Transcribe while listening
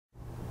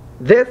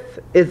This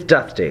is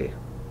Dusty.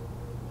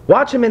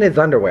 Watch him in his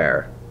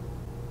underwear.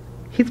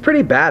 He's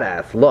pretty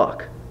badass,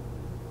 look.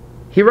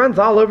 He runs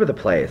all over the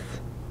place.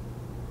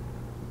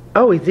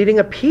 Oh, he's eating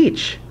a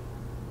peach.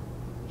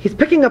 He's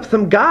picking up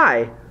some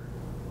guy.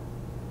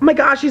 Oh my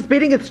gosh, he's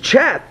beating his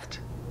chest.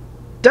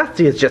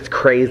 Dusty is just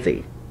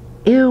crazy.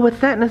 Ew, what's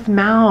that in his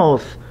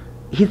mouth?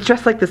 He's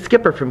dressed like the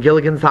skipper from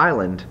Gilligan's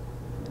Island.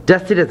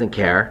 Dusty doesn't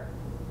care.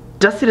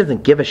 Dusty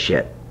doesn't give a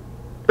shit.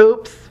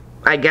 Oops,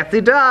 I guess he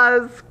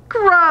does.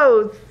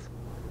 Gross.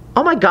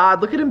 Oh my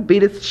god, look at him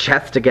beat his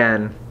chest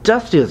again.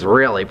 Dusty is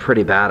really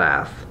pretty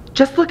badass.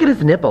 Just look at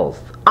his nipples.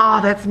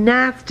 Oh, that's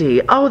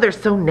nasty. Oh, they're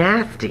so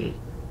nasty.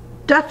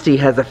 Dusty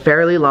has a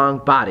fairly long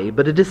body,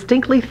 but a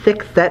distinctly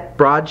thick-set,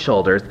 broad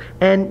shoulders,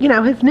 and,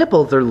 his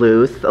nipples are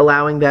loose,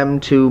 allowing them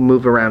to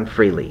move around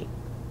freely.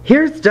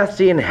 Here's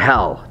Dusty in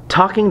hell,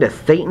 talking to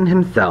Satan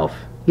himself.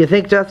 You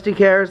think Dusty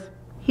cares?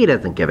 He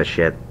doesn't give a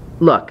shit.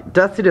 Look,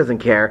 Dusty doesn't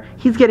care.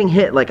 He's getting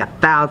hit like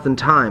 1,000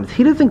 times.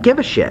 He doesn't give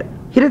a shit.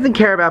 He doesn't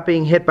care about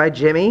being hit by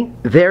Jimmy.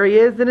 There he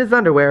is in his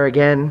underwear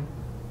again.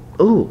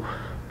 Ooh,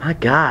 my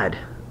god.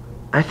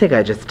 I think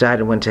I just died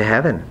and went to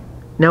heaven.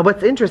 Now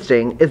what's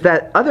interesting is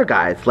that other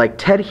guys, like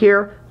Ted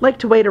here, like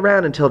to wait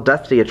around until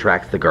Dusty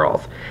attracts the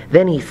girls.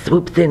 Then he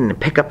swoops in and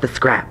pick up the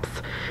scraps.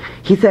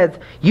 He says,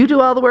 "You do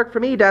all the work for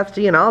me,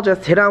 Dusty, and I'll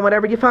just hit on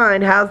whatever you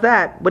find. How's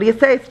that? What do you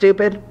say,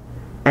 stupid?"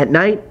 At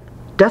night,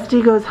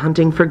 Dusty goes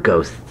hunting for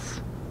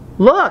ghosts.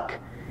 Look!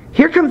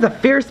 Here comes a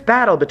fierce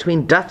battle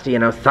between Dusty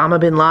and Osama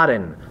bin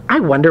Laden. I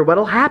wonder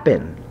what'll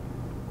happen.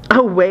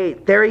 Oh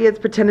wait, there he is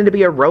pretending to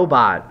be a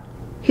robot.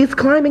 He's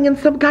climbing in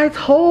some guy's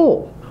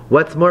hole.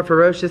 What's more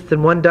ferocious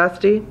than one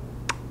Dusty?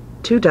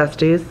 Two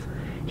Dusties.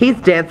 He's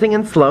dancing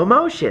in slow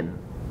motion.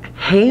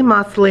 Hey,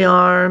 muscly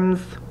arms.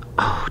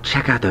 Oh,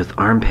 check out those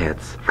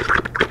armpits.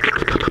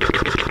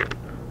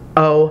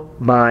 Oh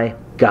my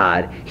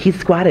god, he's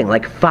squatting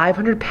like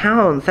 500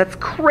 pounds. That's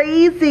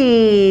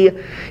crazy.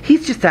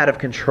 He's just out of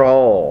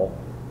control.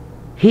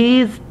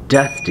 He's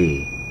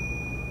Dusty.